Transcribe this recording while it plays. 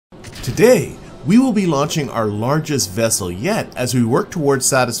Today, we will be launching our largest vessel yet as we work towards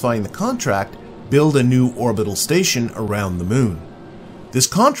satisfying the contract, build a new orbital station around the moon. This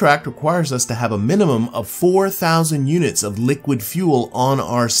contract requires us to have a minimum of 4,000 units of liquid fuel on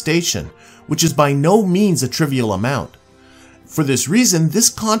our station, which is by no means a trivial amount. For this reason, this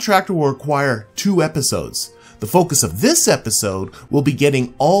contract will require 2 episodes. The focus of this episode will be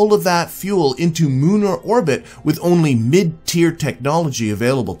getting all of that fuel into lunar orbit with only mid-tier technology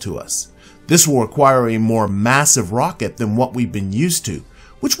available to us. This will require a more massive rocket than what we've been used to,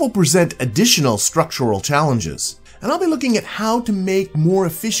 which will present additional structural challenges. And I'll be looking at how to make more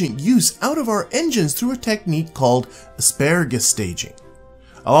efficient use out of our engines through a technique called Asparagus Staging.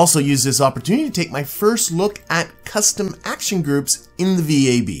 I'll also use this opportunity to take my first look at custom action groups in the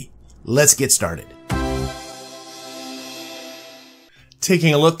VAB. Let's get started.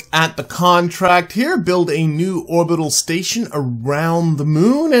 Taking a look at the contract here, build a new orbital station around the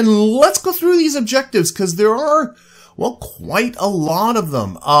moon, and let's go through these objectives because there are, well, quite a lot of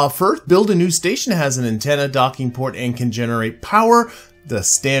them. First, build a new station that has an antenna, docking port, and can generate power. The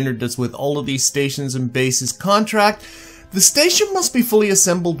standard that's with all of these stations and bases contract. The station must be fully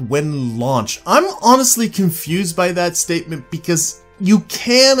assembled when launched. I'm honestly confused by that statement because you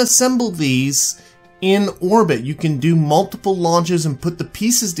can assemble these in orbit. You can do multiple launches and put the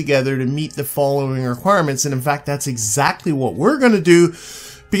pieces together to meet the following requirements. And in fact, that's exactly what we're going to do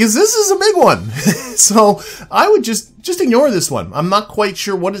because this is a big one. So I would just ignore this one. I'm not quite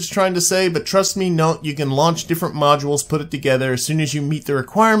sure what it's trying to say, but trust me, no, you can launch different modules, put it together. As soon as you meet the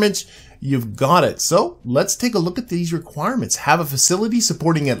requirements, you've got it. So let's take a look at these requirements. Have a facility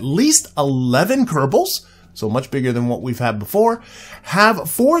supporting at least 11 KERBALs. So much bigger than what we've had before. Have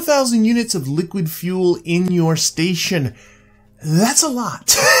 4,000 units of liquid fuel in your station. That's a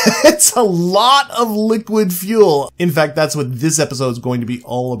lot. It's a lot of liquid fuel. In fact, that's what this episode is going to be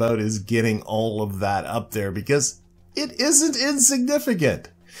all about, is getting all of that up there because it isn't insignificant.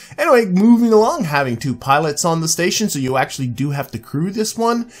 Anyway, moving along, having 2 pilots on the station, so you actually do have to crew this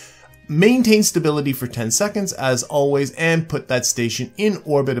one. Maintain stability for 10 seconds as always and put that station in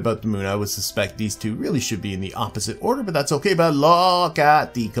orbit about the moon. I would suspect these 2 really should be in the opposite order, but that's okay. But look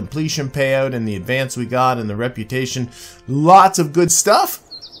at the completion payout and the advance we got and the reputation. Lots of good stuff.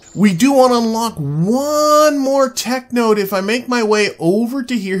 We do want to unlock one more tech node. If I make my way over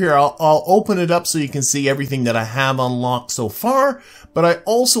to here, I'll open it up so you can see everything that I have unlocked so far. But I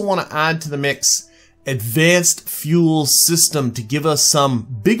also want to add to the mix advanced fuel system to give us some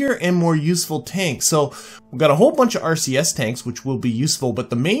bigger and more useful tanks. So we've got a whole bunch of RCS tanks which will be useful, but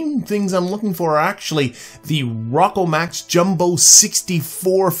the main things I'm looking for are actually the Rockomax Jumbo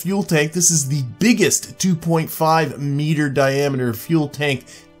 64 fuel tank. This is the biggest 2.5 meter diameter fuel tank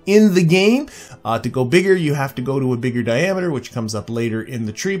in the game. To go bigger, you have to go to a bigger diameter, which comes up later in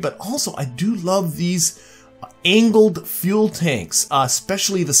the tree. But also, I do love these angled fuel tanks,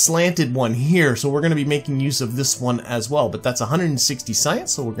 especially the slanted one here. So we're going to be making use of this one as well. But that's 160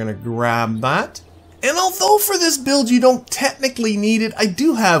 science, so we're going to grab that. And although for this build you don't technically need it, I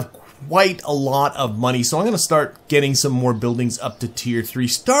do have quite a lot of money. So I'm going to start getting some more buildings up to tier 3,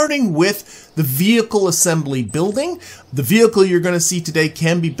 starting with the vehicle assembly building. The vehicle you're going to see today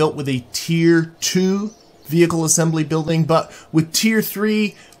can be built with a tier 2 vehicle assembly building, but with tier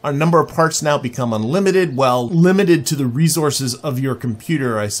 3, our number of parts now become unlimited. Well, limited to the resources of your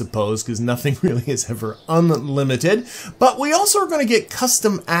computer, I suppose, because nothing really is ever unlimited. But we also are going to get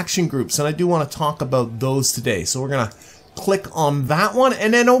custom action groups, and I do want to talk about those today. So we're going to click on that one,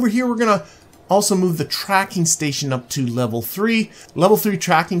 and then over here we're going to also move the tracking station up to level 3. Level 3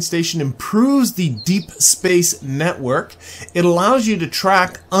 tracking station improves the deep space network. It allows you to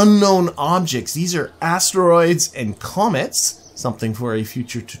track unknown objects. These are asteroids and comets, something for a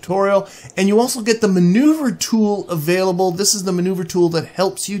future tutorial. And you also get the maneuver tool available. This is the maneuver tool that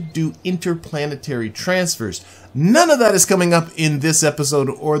helps you do interplanetary transfers. None of that is coming up in this episode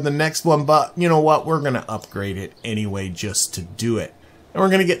or the next one, but you know what? We're going to upgrade it anyway just to do it. And we're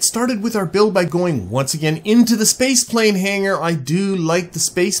going to get started with our build by going once again into the spaceplane hangar. I do like the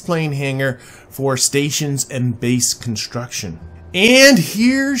spaceplane hangar for stations and base construction. And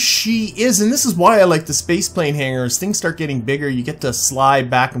here she is, and this is why I like the spaceplane hangar. As things start getting bigger, you get to slide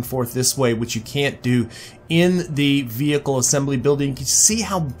back and forth this way, which you can't do in the vehicle assembly building. You can see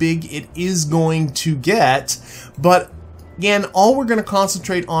how big it is going to get, but again, all we're going to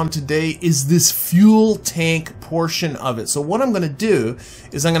concentrate on today is this fuel tank portion of it. So what I'm going to do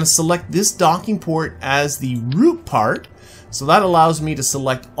is I'm going to select this docking port as the root part. So that allows me to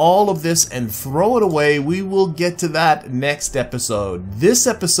select all of this and throw it away. We will get to that next episode. This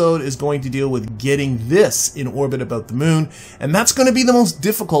episode is going to deal with getting this in orbit about the moon, and that's going to be the most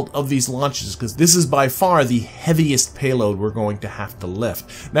difficult of these launches because this is by far the heaviest payload we're going to have to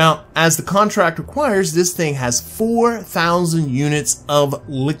lift. Now, as the contract requires, this thing has 4,000 units of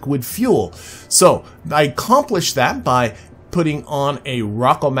liquid fuel. So I accomplished that by putting on a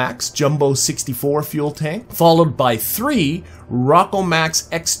Rockomax Jumbo 64 fuel tank, followed by 3 Rockomax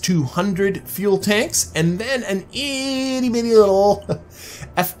X200 fuel tanks, and then an itty bitty little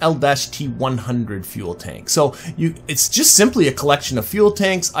FL-T100 fuel tank. So it's just simply a collection of fuel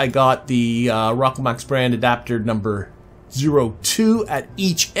tanks. I got the Rockomax brand adapter number 02 at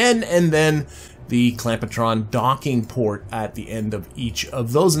each end, and then the Clampetron docking port at the end of each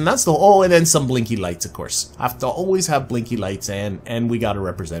of those, and that's the and then some blinky lights, of course. Have to always have blinky lights, and we got to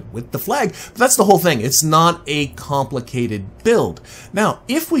represent with the flag. But that's the whole thing. It's not a complicated build. Now,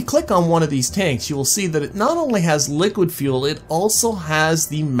 if we click on one of these tanks, you will see that it not only has liquid fuel, it also has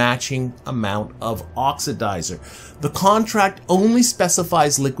the matching amount of oxidizer. The contract only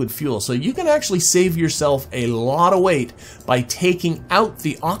specifies liquid fuel, so you can actually save yourself a lot of weight by taking out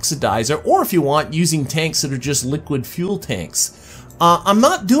the oxidizer, or if you want, using tanks that are just liquid fuel tanks. I'm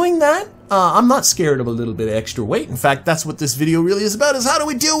not doing that. I'm not scared of a little bit of extra weight. In fact, that's what this video really is about, is how do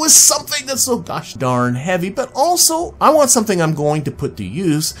we deal with something that's so gosh darn heavy, but also I want something I'm going to put to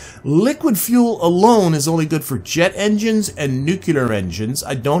use. Liquid fuel alone is only good for jet engines and nuclear engines.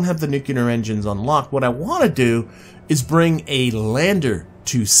 I don't have the nuclear engines unlocked. What I want to do is bring a lander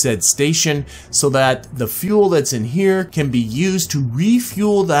to said station so that the fuel that's in here can be used to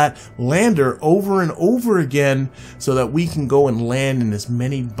refuel that lander over and over again so that we can go and land in as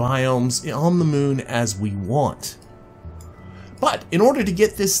many biomes on the moon as we want. But in order to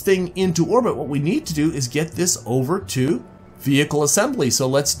get this thing into orbit, what we need to do is get this over to vehicle assembly. So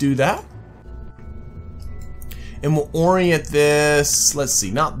let's do that. And we'll orient this, let's see,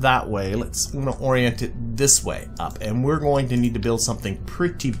 not that way. I'm going to orient it this way up. And we're going to need to build something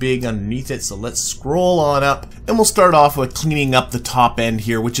pretty big underneath it. So let's scroll on up. And we'll start off with cleaning up the top end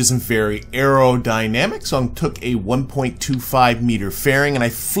here, which isn't very aerodynamic. So I took a 1.25 meter fairing and I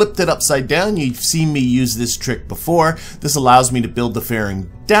flipped it upside down. You've seen me use this trick before. This allows me to build the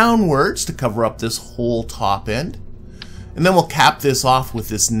fairing downwards to cover up this whole top end. And then we'll cap this off with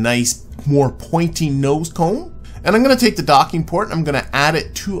this nice, more pointy nose cone. And I'm going to take the docking port and I'm going to add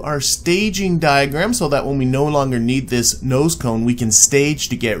it to our staging diagram so that when we no longer need this nose cone, we can stage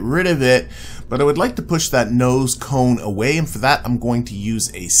to get rid of it. But I would like to push that nose cone away, and for that I'm going to use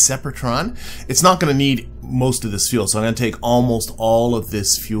a Separatron. It's not going to need most of this fuel, so I'm going to take almost all of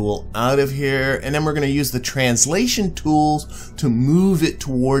this fuel out of here, and then we're going to use the translation tools to move it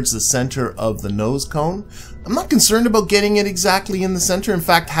towards the center of the nose cone. I'm not concerned about getting it exactly in the center. In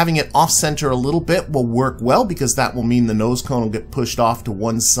fact, having it off-center a little bit will work well because that will mean the nose cone will get pushed off to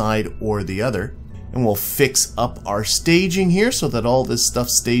one side or the other. And we'll fix up our staging here so that all this stuff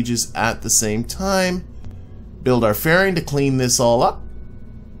stages at the same time. Build our fairing to clean this all up.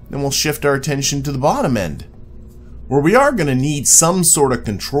 Then we'll shift our attention to the bottom end, where we are going to need some sort of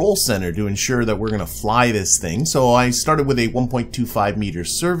control center to ensure that we're going to fly this thing. So I started with a 1.25 meter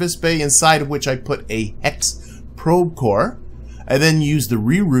service bay, inside of which I put a hex probe core. I then used the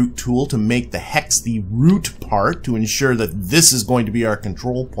reroute tool to make the hex the root part to ensure that this is going to be our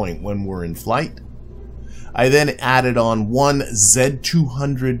control point when we're in flight. I then added on one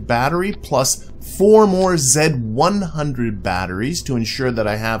Z200 battery plus 4 more Z100 batteries to ensure that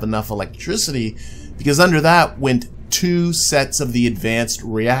I have enough electricity, because under that went 2 sets of the advanced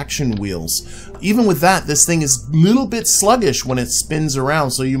reaction wheels. Even with that, this thing is a little bit sluggish when it spins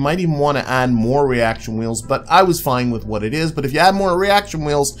around, so you might even want to add more reaction wheels, but I was fine with what it is. But if you add more reaction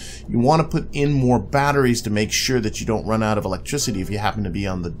wheels, you want to put in more batteries to make sure that you don't run out of electricity if you happen to be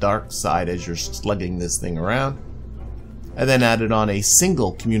on the dark side as you're slugging this thing around. I then added on a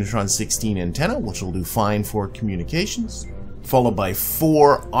single Communitron 16 antenna, which will do fine for communications, followed by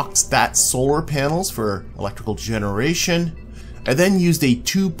 4 Oxstat solar panels for electrical generation. I then used a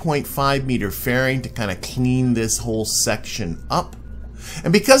 2.5 meter fairing to kind of clean this whole section up.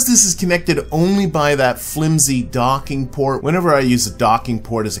 And because this is connected only by that flimsy docking port, whenever I use a docking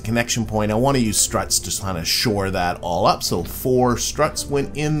port as a connection point, I want to use struts to kind of shore that all up. So 4 struts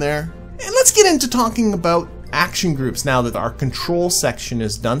went in there. And let's get into talking about action groups now that our control section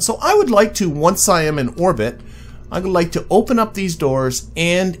is done. So I would like to, once I am in orbit, I would like to open up these doors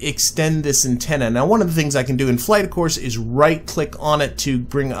and extend this antenna. Now, one of the things I can do in flight, of course, is right-click on it to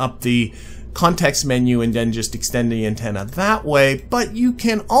bring up the context menu and then just extend the antenna that way. But you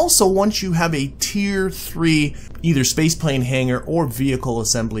can also, once you have a tier 3 either spaceplane hangar or vehicle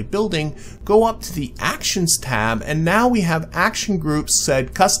assembly building, go up to the actions tab, and now we have action groups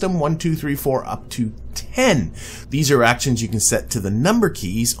said custom 1, 2, 3, 4 up to 10. These are actions you can set to the number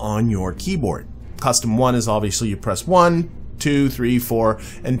keys on your keyboard. Custom 1 is obviously you press 1, 2, 3, 4,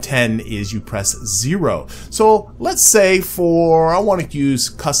 and 10 is you press 0. So let's say I want to use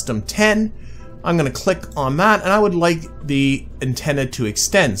custom 10. I'm going to click on that, and I would like the antenna to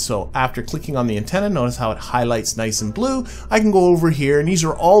extend. So after clicking on the antenna, notice how it highlights nice and blue. I can go over here, and these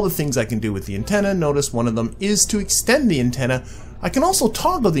are all the things I can do with the antenna. Notice one of them is to extend the antenna. I can also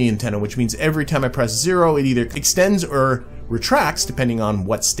toggle the antenna, which means every time I press 0, it either extends or retracts depending on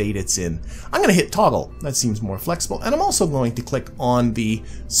what state it's in. I'm going to hit toggle. That seems more flexible. And I'm also going to click on the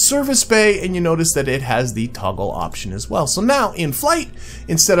service bay, and you notice that it has the toggle option as well. So now in flight,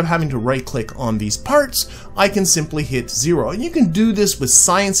 instead of having to right click on these parts, I can simply hit 0. And you can do this with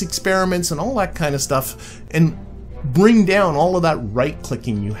science experiments and all that kind of stuff, and bring down all of that right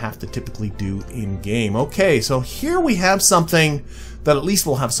clicking you have to typically do in game. Okay, so here we have something that at least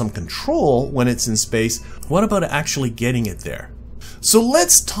will have some control when it's in space. What about actually getting it there? So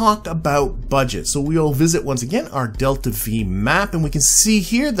let's talk about budget. So we'll visit once again our Delta V map, and we can see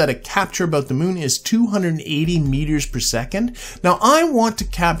here that a capture about the moon is 280 meters per second. Now I want to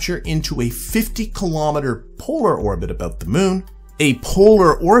capture into a 50-kilometer polar orbit about the moon. A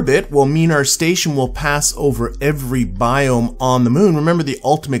polar orbit will mean our station will pass over every biome on the moon. Remember, the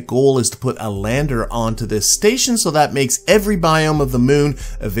ultimate goal is to put a lander onto this station, so that makes every biome of the moon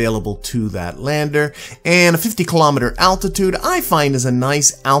available to that lander. And a 50-kilometer altitude I find is a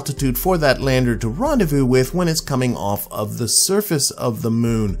nice altitude for that lander to rendezvous with when it's coming off of the surface of the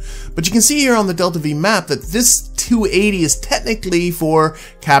moon. But you can see here on the Delta V map that this 280 is technically for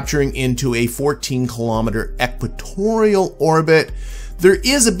capturing into a 14-kilometer equatorial orbit. There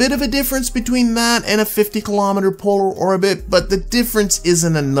is a bit of a difference between that and a 50-kilometer polar orbit, but the difference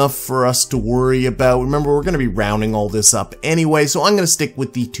isn't enough for us to worry about. Remember, we're going to be rounding all this up anyway, so I'm going to stick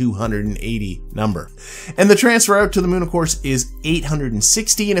with the 280 number. And the transfer out to the moon, of course, is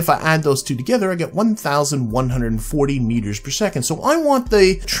 860, and if I add those two together, I get 1,140 meters per second. So I want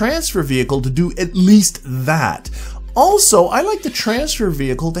the transfer vehicle to do at least that. Also, I like the transfer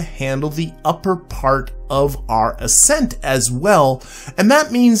vehicle to handle the upper part of our ascent as well, and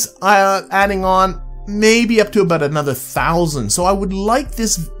that means adding on maybe up to about another 1,000. So I would like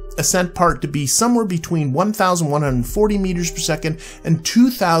this ascent part to be somewhere between 1,140 meters per second and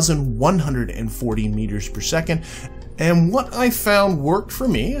 2,140 meters per second. And what I found worked for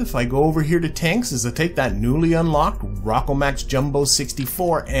me, if I go over here to tanks, is to take that newly unlocked Rockomax Jumbo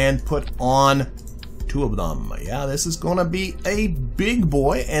 64 and put on 2 of them. Yeah, this is going to be a big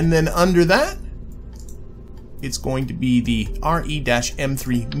boy. And then under that, it's going to be the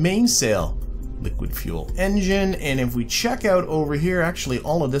RE-M3 mainsail liquid fuel engine. And if we check out over here, actually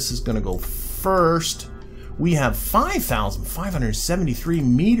all of this is going to go first. We have 5,573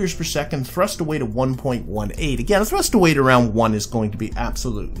 meters per second, thrust to weight of 1.18. Again, a thrust to weight around 1 is going to be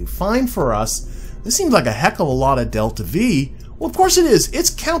absolutely fine for us. This seems like a heck of a lot of Delta V. Well, of course it is. It's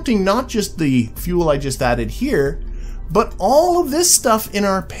counting not just the fuel I just added here, but all of this stuff in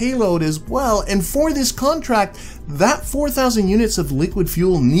our payload as well. And for this contract, that 4,000 units of liquid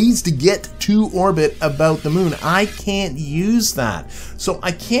fuel needs to get to orbit about the moon. I can't use that. So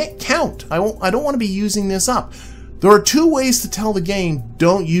I can't count. I don't want to be using this up. There are 2 ways to tell the game,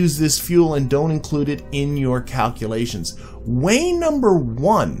 don't use this fuel and don't include it in your calculations. Way number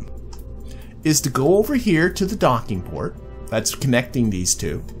 1 is to go over here to the docking port. That's connecting these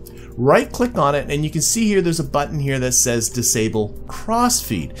two. Right click on it, and you can see here there's a button here that says disable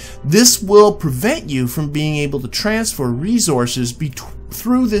crossfeed. This will prevent you from being able to transfer resources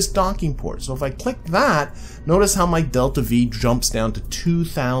through this docking port. So if I click that, notice how my Delta V jumps down to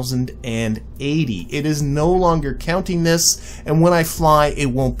 2,080. It is no longer counting this, and when I fly, it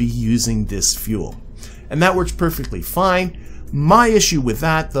won't be using this fuel. And that works perfectly fine. My issue with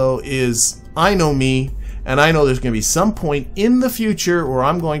that, though, is I know me, and I know there's going to be some point in the future where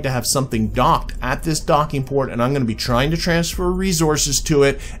I'm going to have something docked at this docking port, and I'm going to be trying to transfer resources to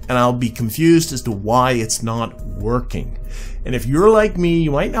it, and I'll be confused as to why it's not working. And if you're like me,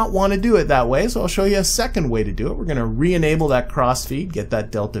 you might not want to do it that way, so I'll show you a second way to do it. We're going to re-enable that crossfeed, get that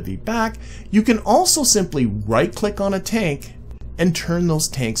Delta V back. You can also simply right-click on a tank and turn those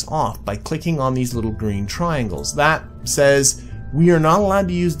tanks off by clicking on these little green triangles. That says we are not allowed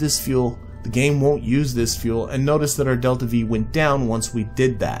to use this fuel. The game won't use this fuel, and notice that our Delta V went down once we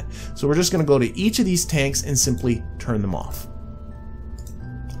did that. So we're just going to go to each of these tanks and simply turn them off.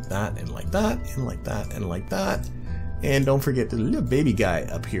 that, and like that, and like that, and like that. And don't forget the little baby guy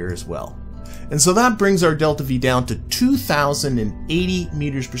up here as well. And so that brings our delta V down to 2,080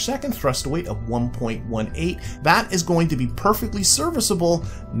 meters per second, thrust to weight of 1.18. That is going to be perfectly serviceable.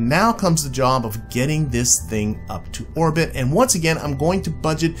 Now comes the job of getting this thing up to orbit. And once again, I'm going to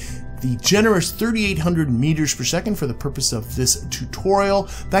budget the generous 3,800 meters per second for the purpose of this tutorial.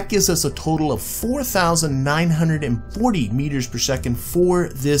 That gives us a total of 4,940 meters per second for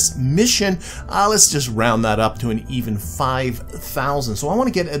this mission. Let's just round that up to an even 5,000. So I want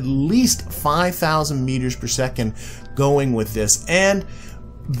to get at least 5,000 meters per second going with this. And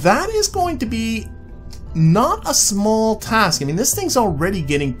that is going to be not a small task. I mean, this thing's already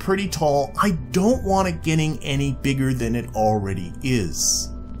getting pretty tall. I don't want it getting any bigger than it already is.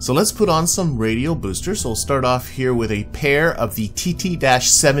 So let's put on some radial boosters. So we'll start off here with a pair of the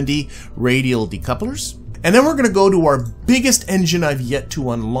TT-70 radial decouplers. And then we're going to go to our biggest engine I've yet to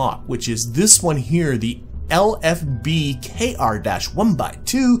unlock, which is this one here, the LFB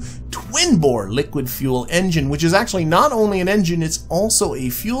KR-1x2 twin-bore liquid fuel engine, which is actually not only an engine, it's also a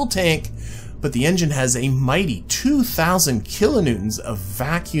fuel tank, but the engine has a mighty 2,000 kilonewtons of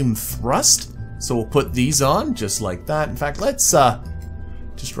vacuum thrust. So we'll put these on just like that. In fact, let's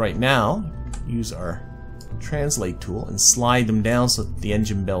just right now use our translate tool and slide them down so that the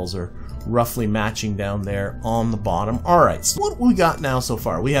engine bells are roughly matching down there on the bottom. Alright, so what we got now so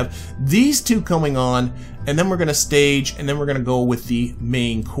far? We have these two coming on, and then we're going to stage, and then we're going to go with the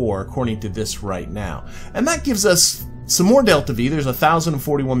main core according to this right now. And that gives us some more delta V. There's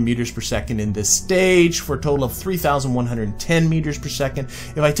 1,041 meters per second in this stage for a total of 3,110 meters per second.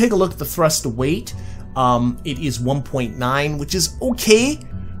 If I take a look at the thrust to weight, it is 1.9, which is okay.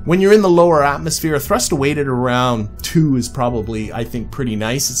 When you're in the lower atmosphere, a thrust to weight at around 2 is probably, I think, pretty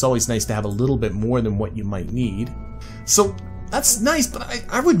nice. It's always nice to have a little bit more than what you might need. So that's nice, but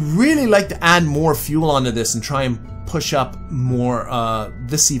I would really like to add more fuel onto this and try and push up more,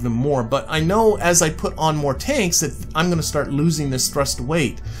 this even more. But I know as I put on more tanks that I'm going to start losing this thrust to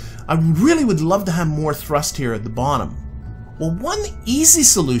weight. I really would love to have more thrust here at the bottom. Well, one easy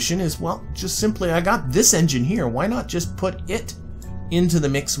solution is, well, just simply, I got this engine here. Why not just put it into the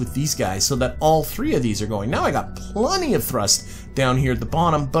mix with these guys so that all three of these are going? Now I got plenty of thrust down here at the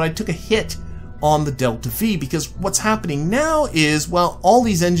bottom, but I took a hit on the delta V because what's happening now is, well, all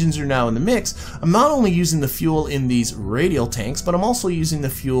these engines are now in the mix. I'm not only using the fuel in these radial tanks, but I'm also using the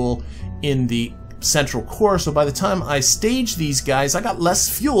fuel in the central core. So by the time I stage these guys, I got less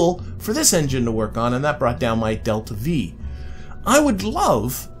fuel for this engine to work on, and that brought down my delta V. I would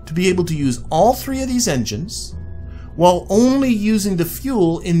love to be able to use all three of these engines while only using the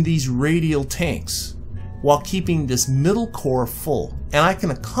fuel in these radial tanks, while keeping this middle core full. And I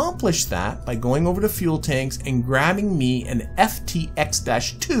can accomplish that by going over to fuel tanks and grabbing me an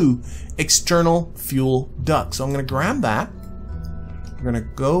FTX-2 external fuel duct. So I'm going to grab that. I'm going to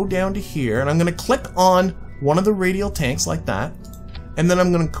go down to here, and I'm going to click on one of the radial tanks like that. And then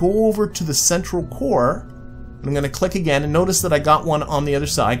I'm going to go over to the central core. I'm going to click again, and notice that I got one on the other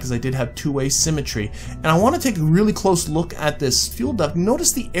side because I did have two-way symmetry. And I want to take a really close look at this fuel duct.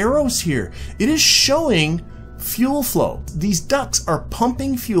 Notice the arrows here. It is showing fuel flow. These ducts are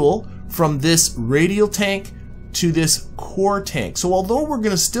pumping fuel from this radial tank to this core tank. So although we're going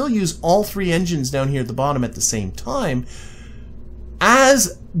to still use all three engines down here at the bottom at the same time,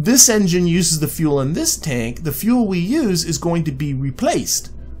 as this engine uses the fuel in this tank, the fuel we use is going to be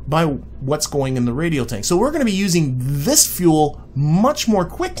replaced by what's going in the radial tank. So we're going to be using this fuel much more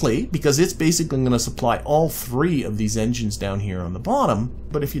quickly because it's basically going to supply all three of these engines down here on the bottom.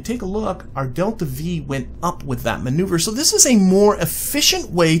 But if you take a look, our delta V went up with that maneuver. So this is a more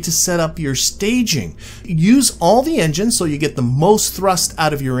efficient way to set up your staging. Use all the engines so you get the most thrust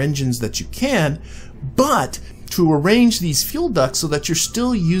out of your engines that you can, but to arrange these fuel ducts so that you're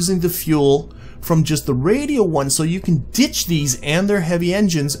still using the fuel from just the radial one, so you can ditch these and their heavy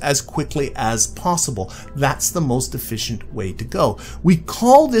engines as quickly as possible. That's the most efficient way to go. We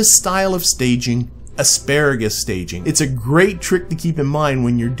call this style of staging asparagus staging. It's a great trick to keep in mind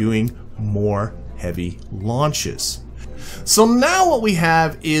when you're doing more heavy launches. So now what we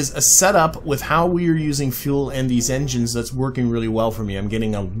have is a setup with how we are using fuel and these engines that's working really well for me. I'm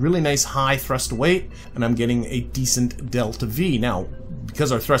getting a really nice high thrust to weight, and I'm getting a decent delta V. Now,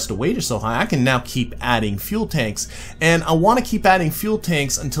 because our thrust to weight is so high, I can now keep adding fuel tanks. And I want to keep adding fuel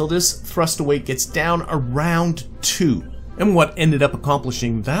tanks until this thrust to weight gets down around 2. And what ended up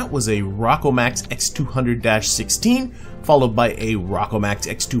accomplishing that was a Rockomax X200-16 followed by a Rockomax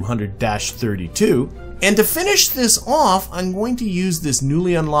X200-32. And to finish this off, I'm going to use this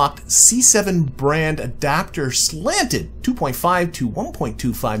newly unlocked C7 brand adapter slanted 2.5 to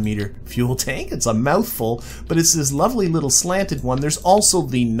 1.25 meter fuel tank. It's a mouthful, but it's this lovely little slanted one. There's also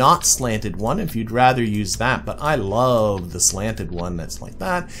the not slanted one if you'd rather use that, but I love the slanted one that's like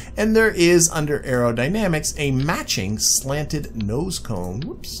that. And there is, under aerodynamics, a matching slanted nose cone.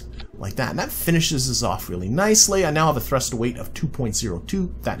 Whoops. Like that, and that finishes this off really nicely. I now have a thrust to weight of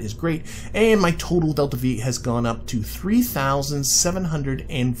 2.02. That is great, and my total delta V has gone up to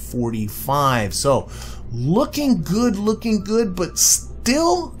 3,745. So looking good, but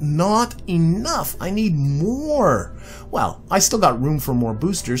still not enough. I need more. Well, I still got room for more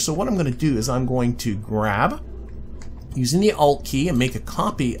boosters, so what I'm going to do is I'm going to grab, using the Alt key, and make a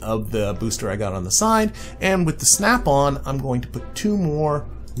copy of the booster I got on the side, and with the snap-on I'm going to put 2 more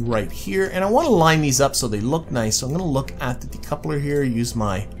right here, and I want to line these up so they look nice. So I'm going to look at the decoupler here, use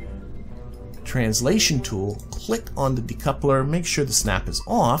my translation tool, click on the decoupler, make sure the snap is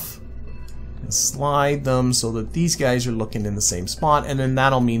off, and slide them so that these guys are looking in the same spot, and then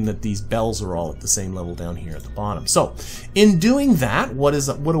that'll mean that these bells are all at the same level down here at the bottom. So in doing that, what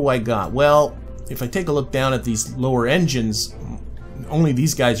do I got? Well, if I take a look down at these lower engines, only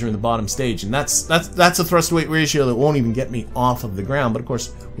these guys are in the bottom stage, and that's a thrust weight ratio that won't even get me off of the ground. But of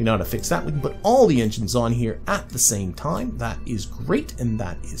course, we know how to fix that. We can put all the engines on here at the same time. That is great, and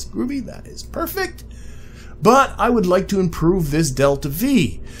that is groovy. That is perfect. But I would like to improve this delta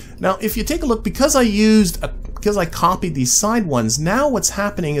V. Now, if you take a look, because I copied these side ones, now what's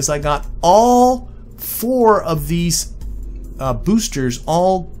happening is I got all 4 of these boosters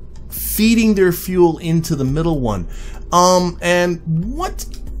all feeding their fuel into the middle one. And what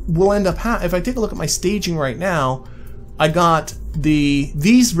will end up if I take a look at my staging right now, I got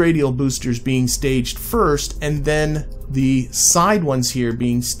these radial boosters being staged first, and then the side ones here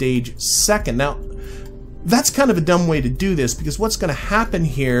being staged second. Now, that's kind of a dumb way to do this, because what's going to happen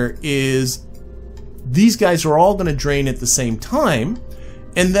here is these guys are all going to drain at the same time,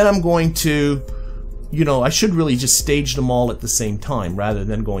 and then I'm going to, I should really just stage them all at the same time rather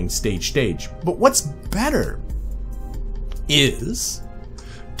than going stage. But what's better is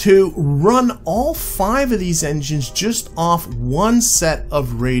to run all 5 of these engines just off one set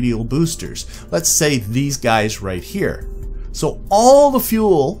of radial boosters. Let's say these guys right here. So all the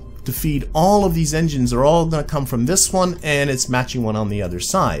fuel to feed all of these engines are all going to come from this one, and it's matching one on the other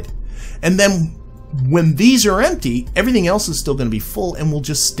side. And then when these are empty, everything else is still going to be full, and we'll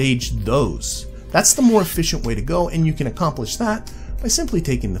just stage those. That's the more efficient way to go, and you can accomplish that by simply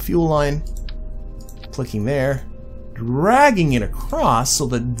taking the fuel line, clicking there, dragging it across so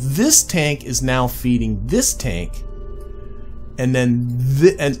that this tank is now feeding this tank, and then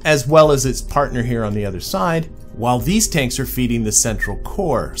as well as its partner here on the other side, while these tanks are feeding the central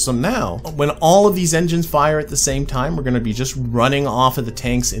core. So now, when all of these engines fire at the same time, we're going to be just running off of the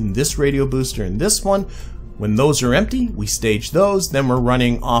tanks in this radio booster and this one. When those are empty, we stage those. Then we're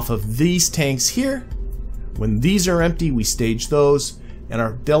running off of these tanks here. When these are empty, we stage those. And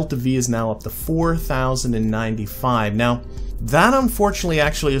our delta V is now up to 4,095. Now, that unfortunately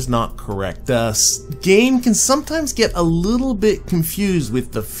actually is not correct. The game can sometimes get a little bit confused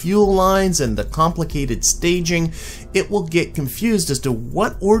with the fuel lines and the complicated staging. It will get confused as to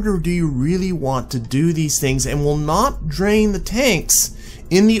what order do you really want to do these things, and will not drain the tanks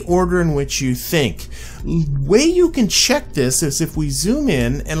in the order in which you think. The way you can check this is if we zoom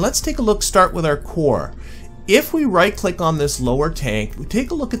in, and let's take a look, start with our core. If we right click on this lower tank, we take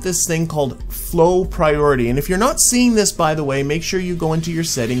a look at this thing called flow priority. And if you're not seeing this, by the way, make sure you go into your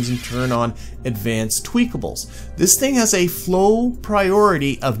settings and turn on advanced tweakables. This thing has a flow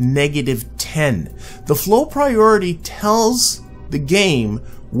priority of -10. The flow priority tells the game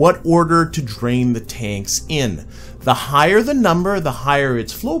what order to drain the tanks in. The higher the number, the higher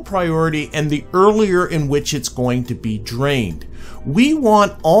its flow priority, and the earlier in which it's going to be drained. We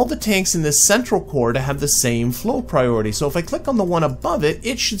want all the tanks in this central core to have the same flow priority. So if I click on the one above it,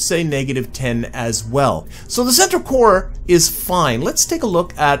 it should say -10 as well. So the central core is fine. Let's take a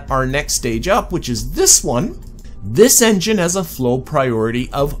look at our next stage up, which is this one. This engine has a flow priority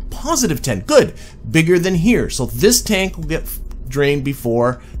of +10. Good, bigger than here. So this tank will get drained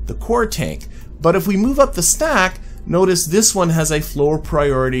before the core tank. But if we move up the stack, notice this one has a flow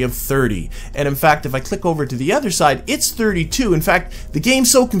priority of 30. And in fact, if I click over to the other side, it's 32. In fact, the game's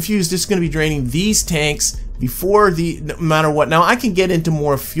so confused, it's going to be draining these tanks before no matter what. Now, I can get into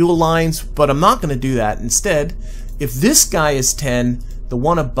more fuel lines, but I'm not going to do that. Instead, if this guy is 10, the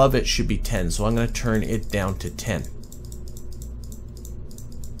one above it should be 10. So I'm going to turn it down to 10.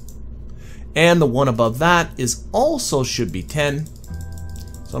 And the one above that is also should be 10.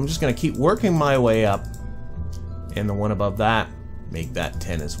 So I'm just going to keep working my way up. And the one above that, make that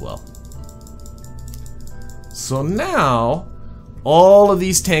 10 as well. So now, all of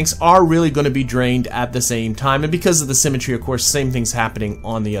these tanks are really going to be drained at the same time. And because of the symmetry, of course, same thing's happening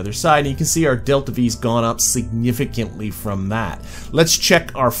on the other side. And you can see our delta V's gone up significantly from that. Let's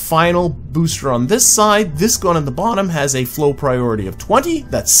check our final booster on this side. This one at the bottom has a flow priority of 20.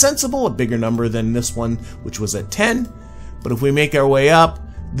 That's sensible, a bigger number than this one, which was at 10. But if we make our way up,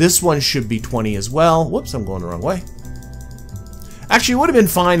 this one should be 20 as well. Whoops, I'm going the wrong way. Actually, it would have been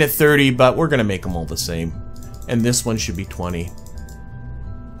fine at 30, but we're going to make them all the same. And this one should be 20.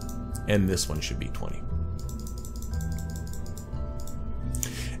 And this one should be 20.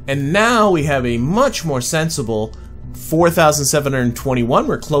 And now we have a much more sensible 4,721.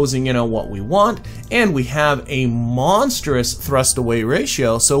 We're closing in on what we want. And we have a monstrous thrust to weight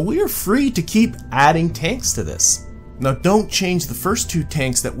ratio. So we are free to keep adding tanks to this. Now don't change the first two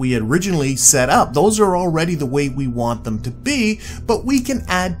tanks that we had originally set up. Those are already the way we want them to be, but we can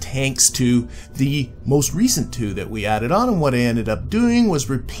add tanks to the most recent two that we added on. And what I ended up doing was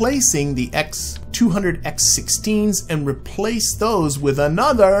replacing the X200 X16s and replace those with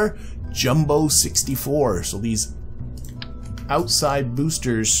another Jumbo 64. So these outside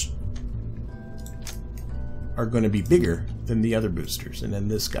boosters are going to be bigger than the other boosters, and then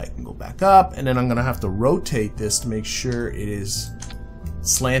this guy can go back up, and then I'm gonna have to rotate this to make sure it is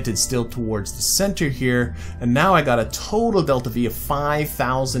slanted still towards the center here. And now I got a total delta V of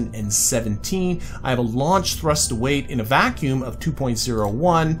 5,017. I have a launch thrust to weight in a vacuum of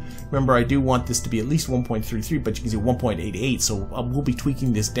 2.01. Remember, I do want this to be at least 1.33, but you can see 1.88, so we'll be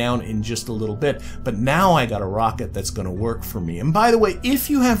tweaking this down in just a little bit. But now I got a rocket that's going to work for me. And by the way, if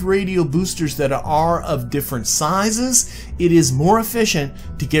you have radial boosters that are of different sizes, it is more efficient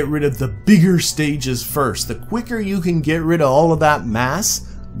to get rid of the bigger stages first. The quicker you can get rid of all of that mass,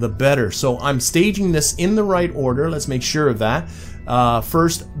 the better. So I'm staging this in the right order. Let's make sure of that.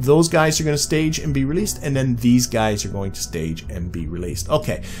 First, those guys are going to stage and be released, and then these guys are going to stage and be released.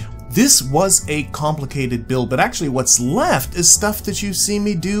 Okay, this was a complicated build, but actually what's left is stuff that you've seen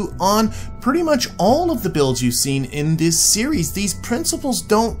me do on pretty much all of the builds you've seen in this series. These principles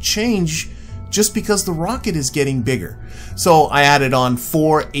don't change just because the rocket is getting bigger. So I added on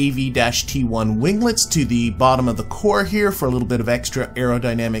 4 AV-T1 winglets to the bottom of the core here for a little bit of extra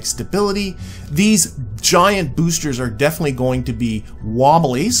aerodynamic stability. These giant boosters are definitely going to be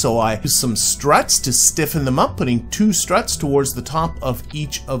wobbly, so I used some struts to stiffen them up, putting 2 struts towards the top of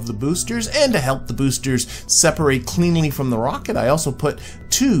each of the boosters. And to help the boosters separate cleanly from the rocket, I also put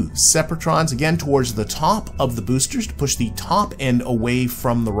 2 Separatrons again towards the top of the boosters to push the top end away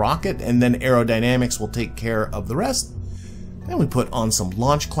from the rocket, and then aerodynamics will take care of the rest. And we put on some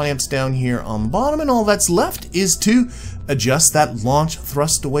launch clamps down here on the bottom, and all that's left is to adjust that launch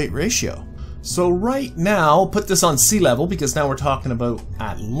thrust to weight ratio. So right now, put this on sea level because now we're talking about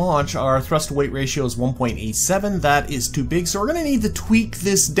at launch. Our thrust to weight ratio is 1.87. That is too big, so we're going to need to tweak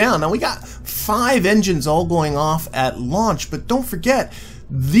this down. Now we got 5 engines all going off at launch, but don't forget,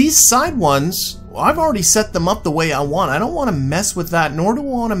 these side ones, I've already set them up the way I want. I don't want to mess with that, nor do I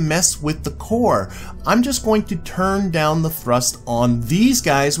want to mess with the core. I'm just going to turn down the thrust on these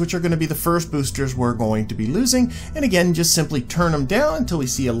guys, which are going to be the first boosters we're going to be losing. And again, just simply turn them down until we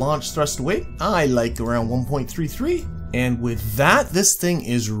see a launch thrust to weight. I like around 1.33. And with that, this thing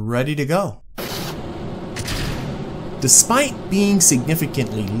is ready to go. Despite being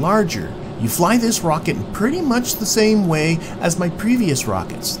significantly larger, you fly this rocket in pretty much the same way as my previous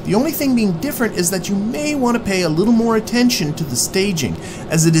rockets. The only thing being different is that you may want to pay a little more attention to the staging,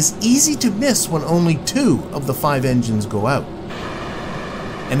 as it is easy to miss when only 2 of the 5 engines go out.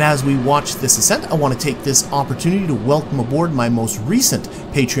 And as we watch this ascent, I want to take this opportunity to welcome aboard my most recent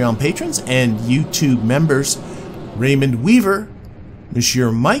Patreon patrons and YouTube members, Raymond Weaver,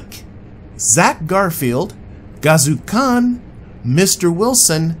 Monsieur Mike, Zach Garfield, Gazoo Khan, Mr.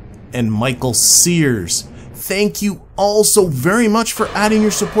 Wilson, and Michael Sears. Thank you all so very much for adding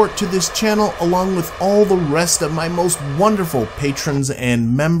your support to this channel, along with all the rest of my most wonderful patrons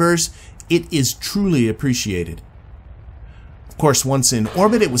and members. It is truly appreciated. Of course, once in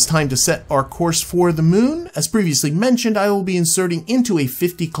orbit, it was time to set our course for the moon. As previously mentioned, I will be inserting into a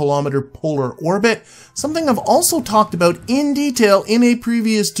 50-kilometer polar orbit, something I've also talked about in detail in a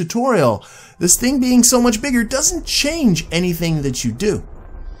previous tutorial. This thing being so much bigger doesn't change anything that you do.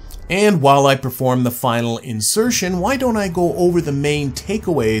 And while I perform the final insertion, why don't I go over the main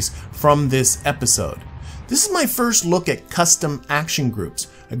takeaways from this episode? This is my first look at custom action groups,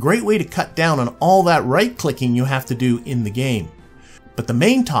 a great way to cut down on all that right-clicking you have to do in the game. but the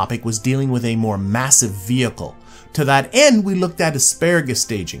main topic was dealing with a more massive vehicle. To that end, we looked at Asparagus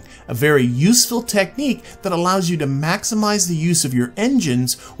Staging, a very useful technique that allows you to maximize the use of your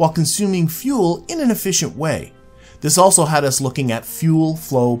engines while consuming fuel in an efficient way. This also had us looking at fuel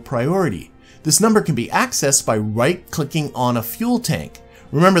flow priority. This number can be accessed by right-clicking on a fuel tank.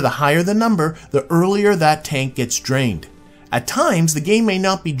 Remember, the higher the number, the earlier that tank gets drained. At times, the game may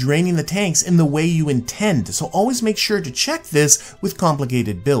not be draining the tanks in the way you intend, so always make sure to check this with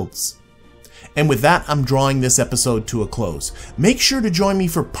complicated builds. And with that, I'm drawing this episode to a close. Make sure to join me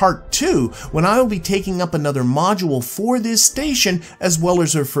for part 2, when I will be taking up another module for this station as well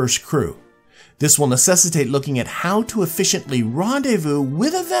as her first crew. This will necessitate looking at how to efficiently rendezvous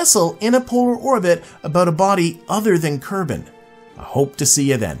with a vessel in a polar orbit about a body other than KERBAL. I hope to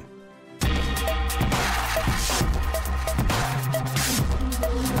see you then.